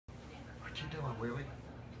doing, Willie?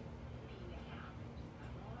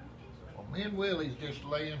 Well, me and Willie's just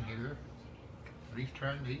laying here. But he's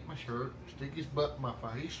trying to eat my shirt, stick his butt in my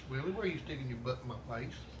face. Willie, where are you sticking your butt in my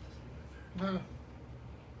face? Huh?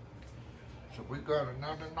 So we got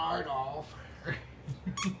another night off.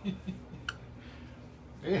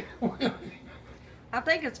 Yeah, Willie. I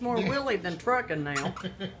think it's more Willie than trucking now.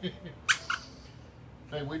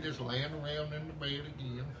 Hey, we just laying around in the bed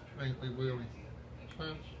again, ain't we, Willie?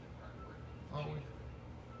 Huh? Are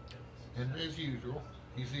we? And as usual,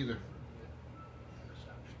 he's either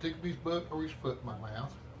sticking his butt or his foot in my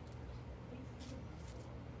mouth.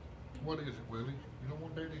 What is it, Willie? You don't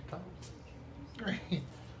want Daddy to talk?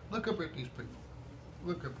 Look up at these people.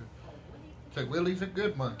 Look up at. Say, Willie's a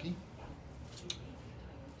good monkey.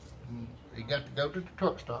 He got to go to the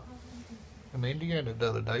truck stop in Indiana the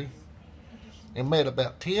other day and met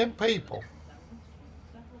about 10 people.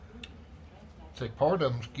 Say, part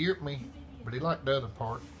of them scared me, but he liked the other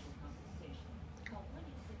part.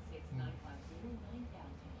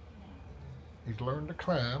 He's learned to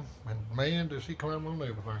climb, and man, does he climb on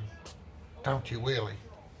everything. Don't you, Willie?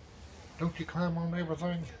 Don't you climb on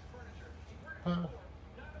everything? Huh?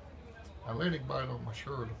 I let him bite on my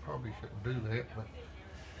shirt. I probably shouldn't do that, but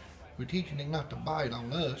we're teaching him not to bite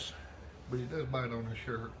on us, but he does bite on his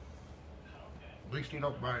shirt. At least he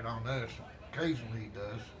don't bite on us. Occasionally he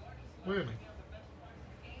does. Willie.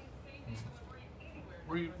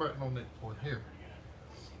 What are you biting on that for? Here.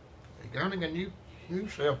 He got him a new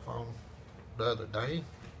cell phone the other day.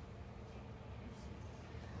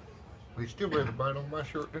 But he's still ready to bite on my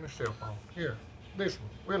shirt than a cell phone. Here, listen,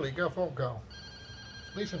 Willie, you got a phone call.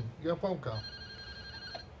 Listen, you got a phone call.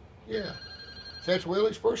 Yeah. So that's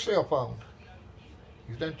Willie's first cell phone.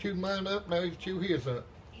 He's done chewed mine up, now he's chewed his up.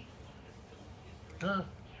 Huh?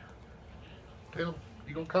 Tell him,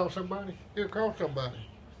 you gonna call somebody? Here, call somebody.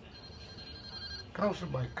 Call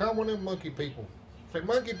somebody. Call one of them monkey people. Say,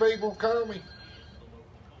 monkey people, call me.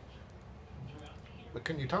 But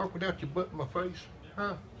can you talk without your butt in my face?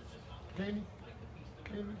 Huh? Can you?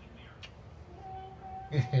 Can you?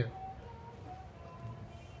 Yeah.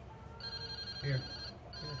 Yeah.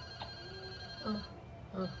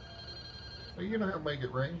 Well, you know how to make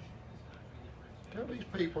it ring. Tell these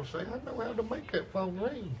people, say, I know how to make that phone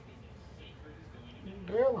ring.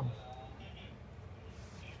 Tell them.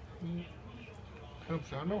 Tell them,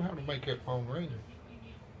 say, I know how to make that phone ring.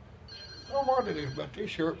 I don't know what it is about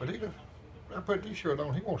this shirt, but I put this shirt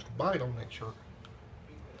on, he wants to bite on that shirt.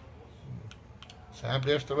 So I'm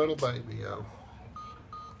just a little baby, yo.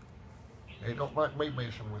 He don't like me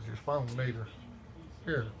messing with his phone neither.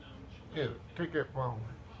 Here, take that phone.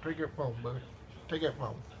 Take that phone, buddy. Take that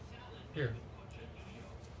phone. Here.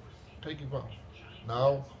 Take your phone.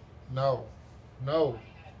 No, no, no.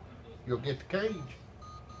 You'll get the cage.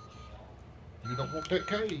 You don't want that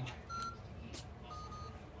cage.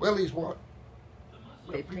 Well, he's what?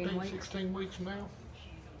 15 weeks. 16 weeks now.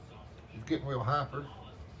 He's getting real hyper.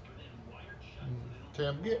 See,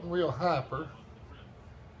 I'm getting real hyper.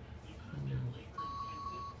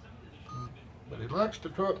 But he likes the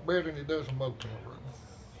truck better than he does a motel room.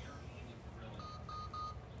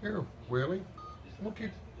 Here, Willie, won't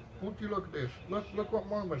you look at this? Look what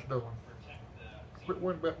Mama's doing. Quit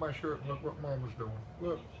worrying about my shirt and look what Mama's doing.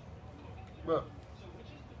 Look.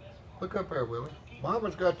 Look up there, Willie.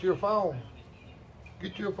 Mama's got your phone.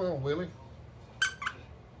 Get your phone, Willie.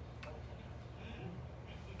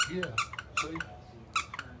 Yeah, see?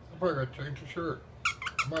 I probably got to change the shirt.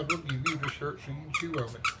 I might as well give you the shirt so you can chew on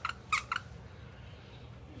it.